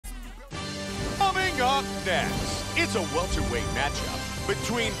Up next, it's a welterweight matchup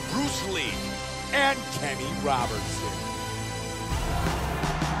between Bruce Lee and Kenny Robertson.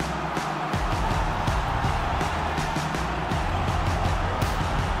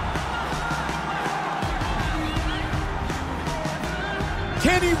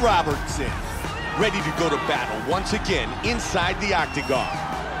 Kenny Robertson, ready to go to battle once again inside the octagon.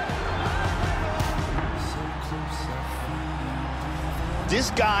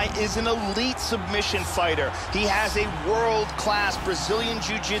 This guy is an elite submission fighter. He has a world-class Brazilian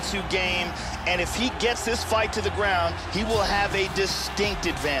Jiu-Jitsu game, and if he gets this fight to the ground, he will have a distinct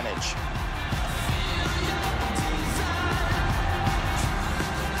advantage.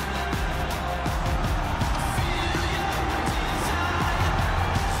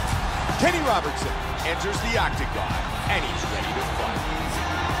 Kenny Robertson enters the octagon, and he's ready to fight.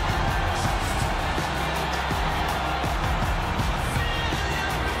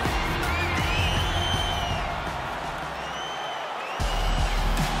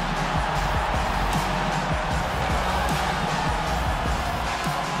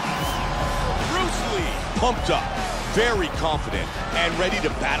 Bruce Lee, pumped up, very confident, and ready to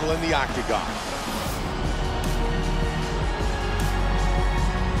battle in the octagon.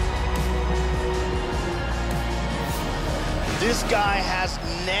 This guy has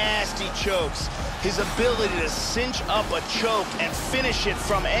nasty chokes. His ability to cinch up a choke and finish it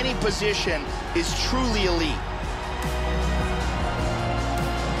from any position is truly elite.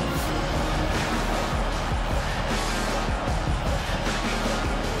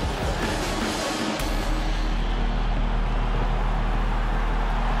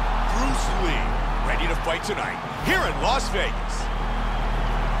 Bruce Lee, ready to fight tonight here in Las Vegas.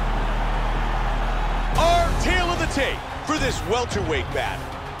 Our tale of the tape for this welterweight battle.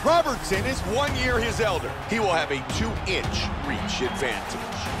 Robertson is 1 year his elder. He will have a 2-inch reach advantage.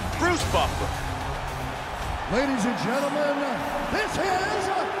 Bruce Buffer. Ladies and gentlemen, this is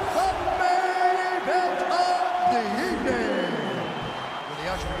the main event of the evening. When the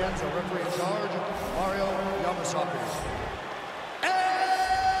action begins, our referee in charge, Mario Yamasaki. And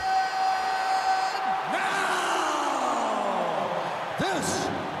now, this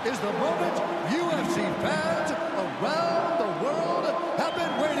is the moment UFC fans around the world have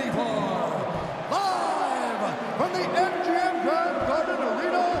been waiting for. Live from the MGM Grand Garden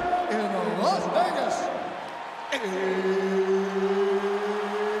Arena in Las Vegas.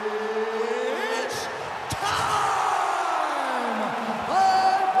 It's time!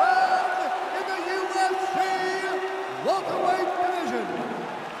 Live round in the UFC welterweight division.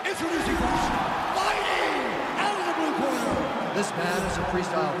 Introducing first, fighting out of the blue corner. This man is a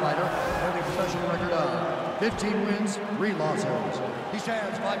freestyle fighter with a professional record of 15 wins, 3 losses. He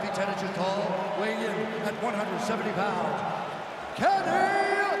stands 5 feet 10 inches tall, weighing in at 170 pounds.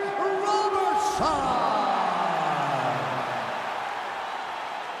 Kenny Robertson!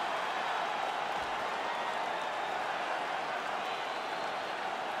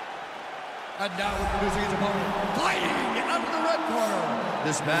 And now introducing his opponent, fighting out of the red corner.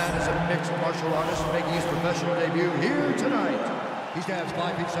 This man is a mixed martial artist making his professional debut here tonight. He stands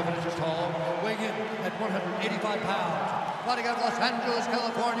 5 feet 7 inches tall, weighing in at 185 pounds. Fighting out of Los Angeles,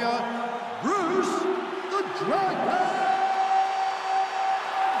 California, Bruce the Dragon Lee!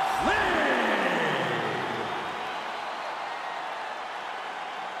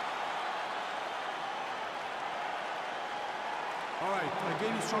 All right, I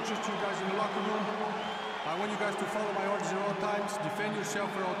gave instructions to you guys in the locker room. I want you guys to follow my orders at all times. Defend yourself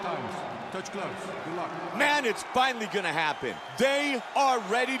at all times. Touch gloves. Good luck. Man, it's finally gonna happen. They are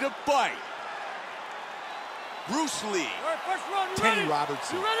ready to fight. Bruce Lee, All right, first round, Kenny ready?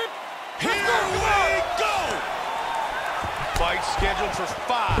 Robertson. You ready? Here we go! Fight scheduled for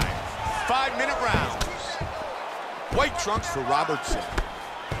 5 5-minute rounds. White trunks for Robertson.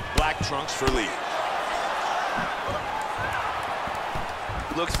 Black trunks for Lee.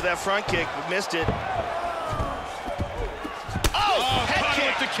 Looks for that front kick, but missed it. Head Caught kick.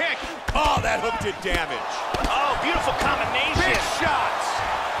 with the kick. Oh, that hook did damage. Oh, beautiful combination. Big shots.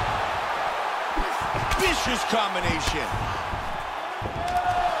 Vicious combination.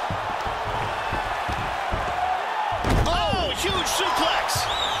 Oh, huge suplex.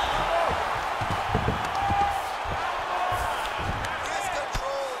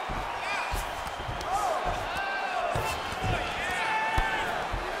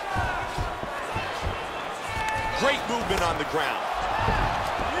 Great movement on the ground.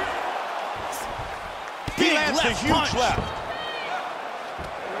 He Big lands a left huge punch. left.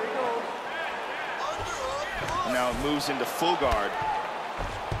 Now it moves into full guard.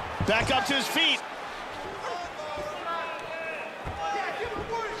 Back up to his feet.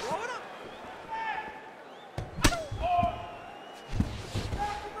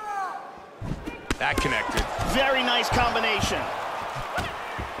 That connected. Very nice combination.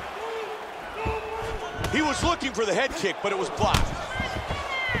 He was looking for the head kick, but it was blocked.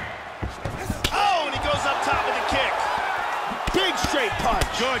 Oh, and he goes up top with the kick. Big straight punch.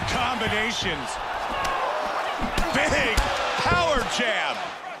 Good combinations. Big power jab.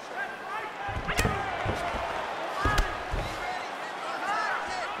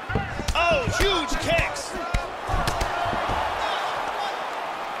 Oh, huge kicks.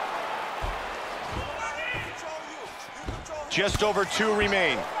 Just over 2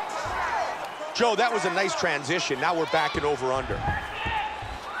 remain. Joe, that was a nice transition. Now we're back at over-under.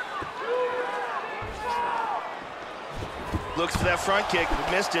 Looks for that front kick,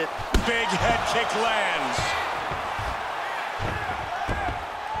 but missed it. Big head kick lands.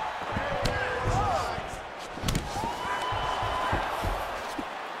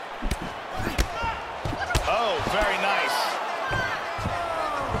 Oh, very nice.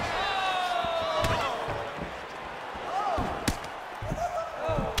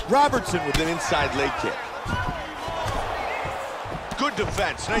 Robertson with an inside leg kick. Good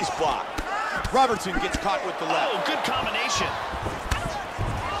defense, nice block. Robertson gets caught with the left. Oh, good combination.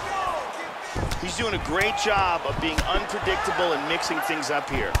 He's doing a great job of being unpredictable and mixing things up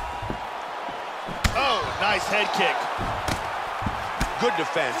here. Oh, nice head kick. Good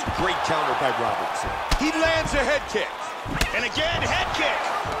defense, great counter by Robertson. He lands a head kick. And again, head kick.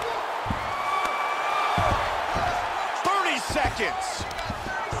 30 seconds.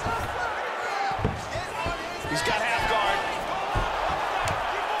 He's got half guard.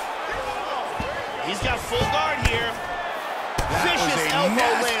 He's got full guard here. Vicious elbow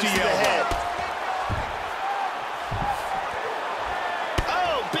lands to the head.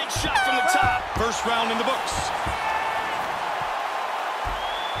 Oh, big shot from the top. First round in the books.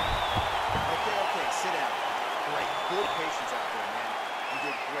 Okay, sit down. Great, good patience out there, man.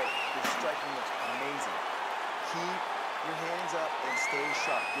 You did great. Your striking looks amazing. Keep your hands up and stay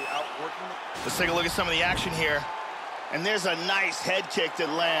sharp. You're outworking it. Let's take a look at some of the action here. And there's a nice head kick that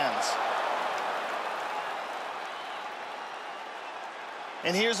lands.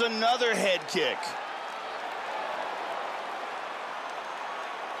 And here's another head kick.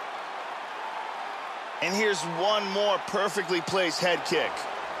 And here's one more perfectly placed head kick.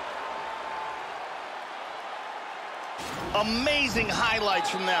 Amazing highlights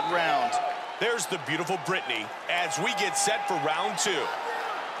from that round. There's the beautiful Brittany as we get set for round 2.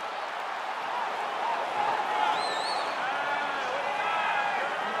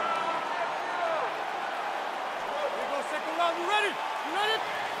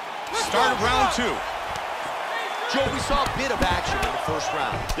 Start of round 2. Joe, we saw a bit of action in the first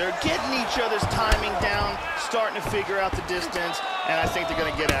round. They're getting each other's timing down, starting to figure out the distance, and I think they're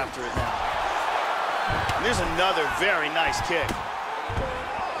going to get after it now. And there's another very nice kick.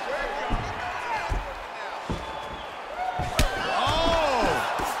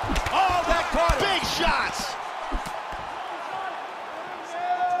 Oh, that caught him. Big shots.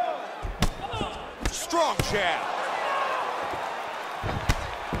 Strong jab.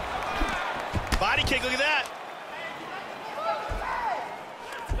 Body kick, look at that.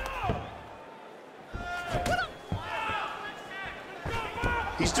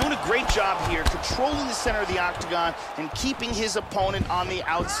 He's doing a great job here, controlling the center of the octagon and keeping his opponent on the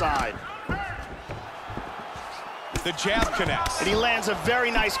outside. The jab connects. And he lands a very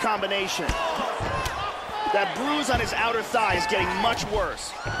nice combination. That bruise on his outer thigh is getting much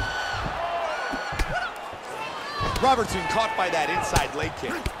worse. Robertson caught by that inside leg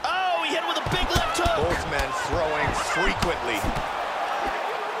kick. Oh, he hit with a big left hook. Both men throwing frequently.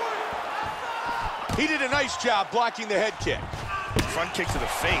 He did a nice job blocking the head kick. Front kick to the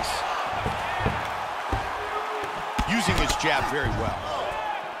face. Using his jab very well.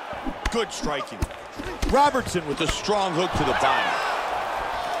 Good striking. Robertson with a strong hook to the body.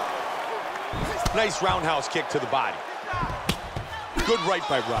 Nice roundhouse kick to the body. Good right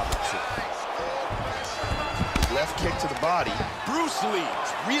by Robertson. Left kick to the body. Bruce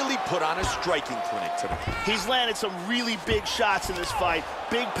Lee's really put on a striking clinic tonight. He's landed some really big shots in this fight,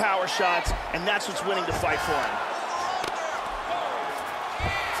 big power shots, and that's what's winning the fight for him.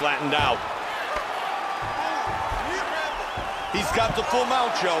 Flattened out. He's got the full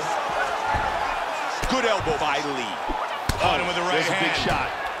mount, Joe. Good elbow by Lee. Caught him with the right hand. There's a big shot.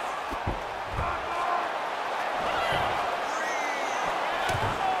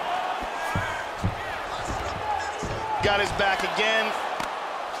 Got his back again.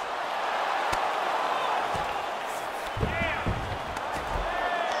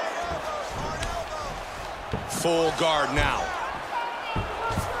 Full guard now.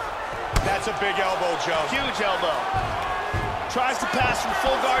 That's a big elbow, Joe. Huge elbow. Tries to pass from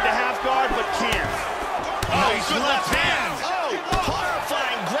full guard to half guard, but can't. Oh, Nice good left hand. Oh,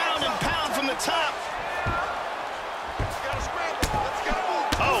 horrifying ground and pound from the top.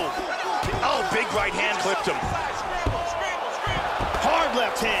 Oh, big right hand clipped him. Hard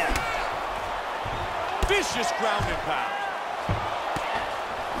left hand. Vicious ground and pound.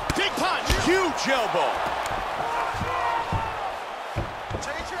 Big punch. Huge elbow.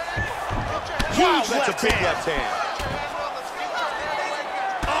 Huge Wow, that's left a big hand. left hand.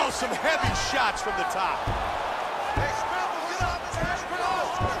 Oh, some heavy shots from the top.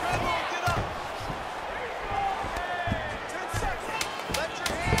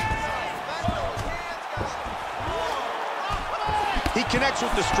 He connects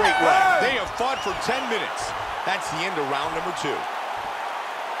with the straight leg. They have fought for 10 minutes. That's the end of round number 2.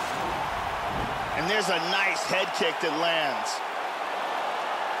 And there's a nice head kick that lands.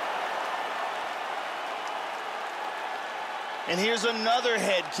 And here's another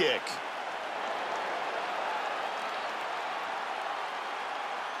head kick.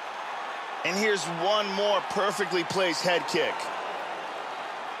 And here's one more perfectly placed head kick.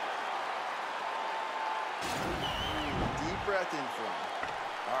 Deep breath in for him.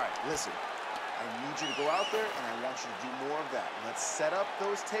 All right, listen. I need you to go out there, and I want you to do more of that. Let's set up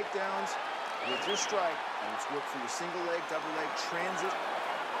those takedowns with your strike, and let's work for your single leg, double leg, transit.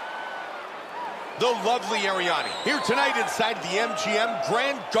 The lovely Ariani, here tonight inside the MGM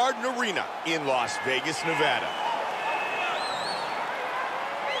Grand Garden Arena in Las Vegas, Nevada.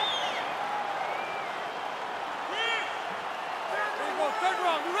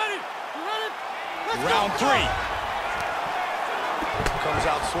 Round 3. Comes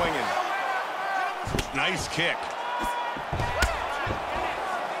out swinging. Nice kick.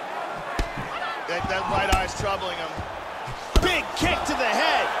 That right eye's troubling him. Big kick to the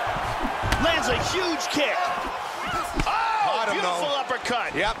head. Lands a huge kick. Oh, beautiful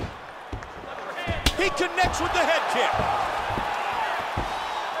uppercut. Yep. He connects with the head kick.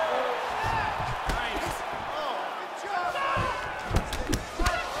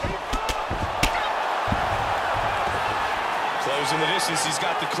 Closing the distance, he's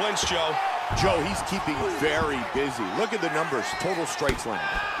got the clinch, Joe. Joe, he's keeping very busy. Look at the numbers, total strikes land.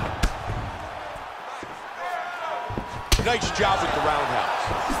 Nice job with the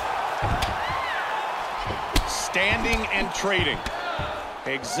roundhouse. Standing and trading.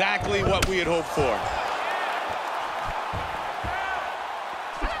 Exactly what we had hoped for.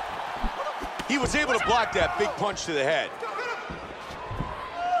 He was able to block that big punch to the head.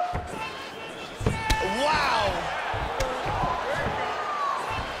 Wow.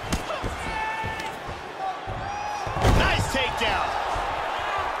 Nice takedown.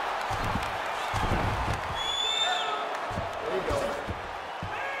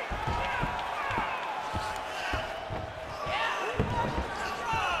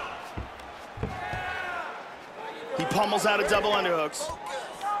 He pummels out a double underhooks.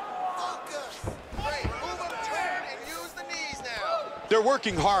 They're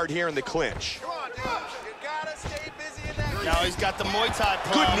working hard here in the clinch. Now he's got the Muay Thai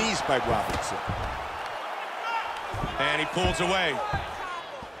plum. Good knees by Robertson. And he pulls away.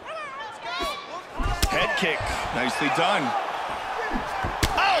 Head kick. Nicely done.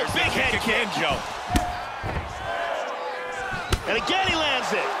 Oh, big head kick. Again, Joe. And again he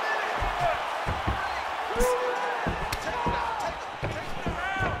lands it.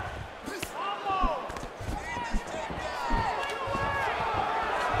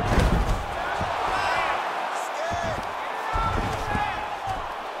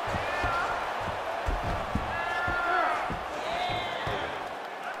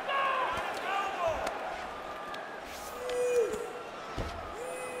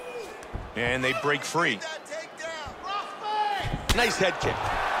 And they break free. Nice head kick.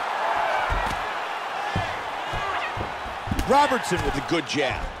 Robertson with a good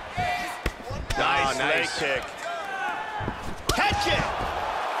jab. Nice leg kick. Head kick.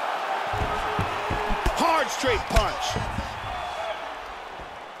 Hard straight punch.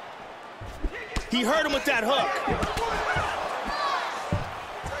 He hurt him with that hook.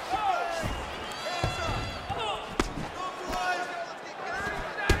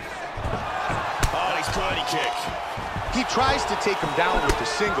 Oh, he's karate kick. He tries to take him down with the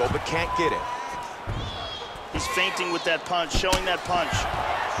single, but can't get it. He's feinting with that punch, showing that punch.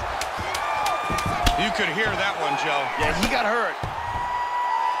 You could hear that one, Joe. Yeah, he got hurt.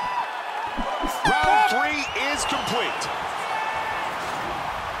 Round 3 is complete.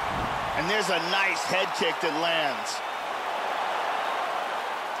 And there's a nice head kick that lands.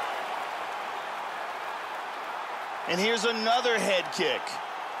 And here's another head kick.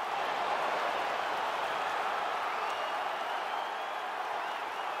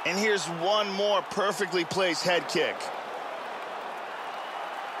 And here's one more perfectly placed head kick.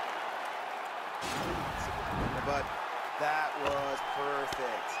 But that was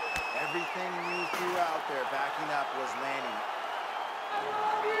perfect. Everything you threw out there backing up was landing.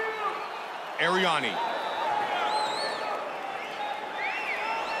 Ariani.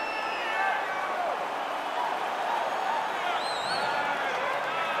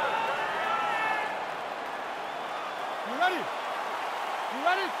 You ready? You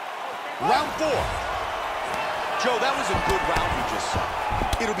ready? Round 4. Joe, that was a good round we just saw.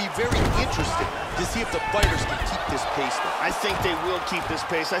 It'll be very interesting to see if the fighters can keep this pace though. I think they will keep this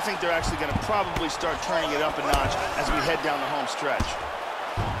pace. I think they're actually going to probably start turning it up a notch as we head down the home stretch.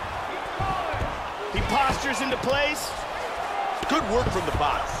 He postures into place. Good work from the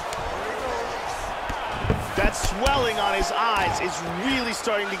box. That swelling on his eyes is really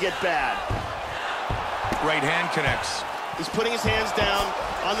starting to get bad. Right hand connects. He's putting his hands down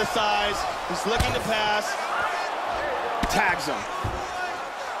on the thighs. He's looking to pass. Tags him.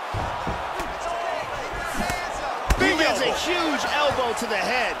 He gets a huge elbow to the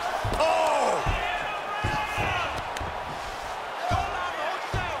head. Oh!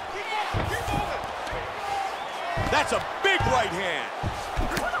 That's a big right hand.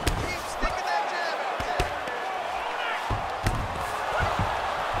 Keep sticking that jab out there.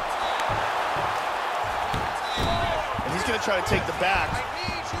 And he's going to try to take the back. I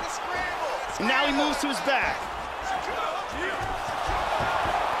need you to scramble. Now he moves to his back.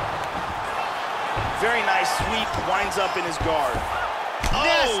 Very nice sweep, winds up in his guard.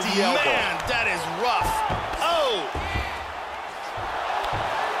 Nasty elbow. Man, that is rough. Oh!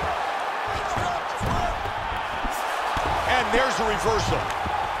 And there's a reversal.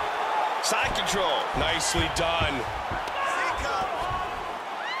 Side control. Nicely done.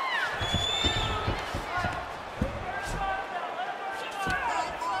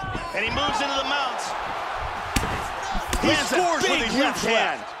 And he moves into the mount. He Lands scores a big with a huge left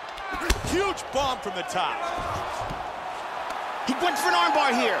hand. Huge bomb from the top. He went for an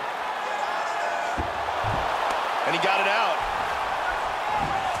armbar here. And he got it out.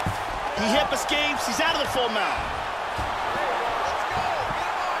 He hip escapes. He's out of the full mount.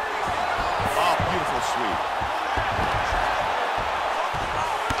 Oh, beautiful sweep.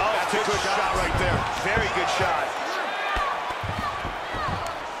 Oh, That's a good shot right there. Very good shot.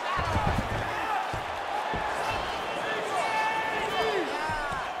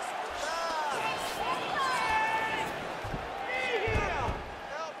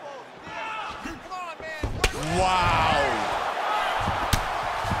 Wow.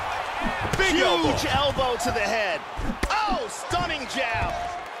 Big Huge elbow. elbow to the head. Oh, stunning jab.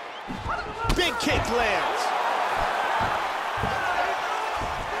 Big kick lands.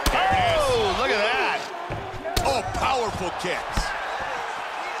 Oh, look at that. Oh, powerful kicks.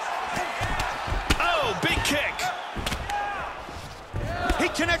 Oh, big kick. He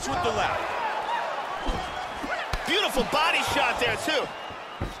connects with the left. Beautiful body shot there, too.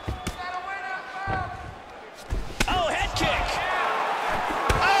 Oh, head kick.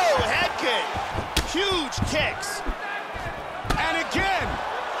 Oh, head kick. Huge kicks. And again.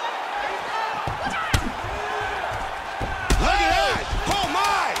 Look at that. Oh,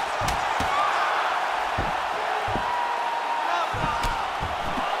 my.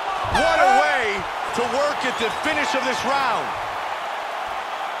 What a way to work at the finish of this round.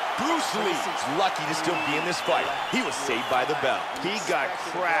 Bruce Lee's lucky to still be in this fight. He was saved by the bell. He got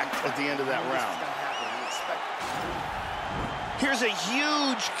cracked at the end of that round. Here's a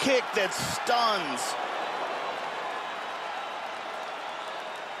huge kick that stuns.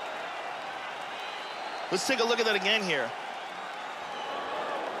 Let's take a look at that again here.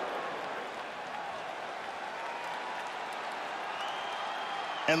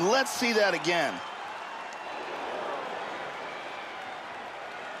 And let's see that again.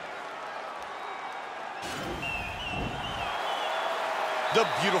 The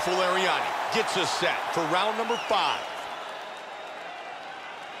beautiful Ariani gets us set for round number 5.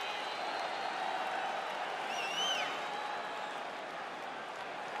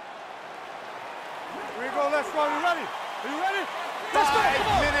 Here we go, let's go. Are you ready? Are you ready? Let's go, come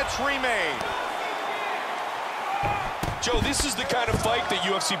 5 on. minutes remain. Joe, this is the kind of fight that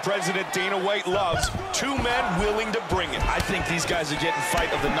UFC President Dana White loves. 2 men willing to bring it. I think these guys are getting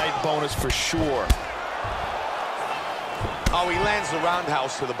fight of the night bonus for sure. Oh, he lands the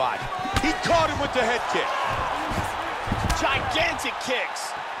roundhouse to the body. He caught him with the head kick. Gigantic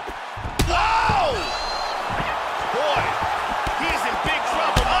kicks. Whoa! Boy, he is in big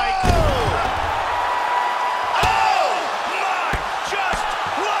trouble, Mike. Oh, my! Just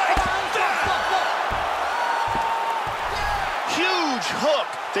like that! Huge hook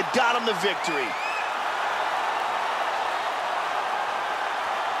that got him the victory.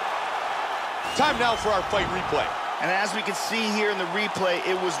 Time now for our fight replay. And as we can see here in the replay,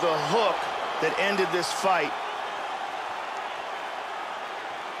 it was the hook that ended this fight.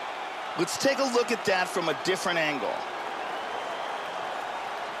 Let's take a look at that from a different angle.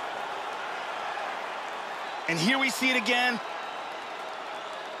 And here we see it again.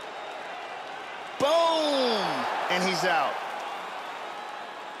 Boom! And he's out.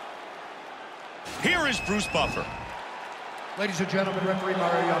 Here is Bruce Buffer. Ladies and gentlemen, referee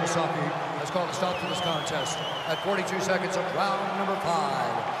Mario Yamasaki has called a stop to this contest at 42 seconds of round number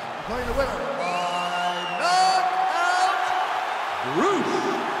 5. Declaring the winner by knockout,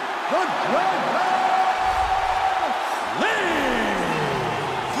 Bruce the Dragon Lee!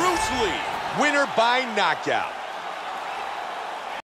 Bruce Lee, winner by knockout.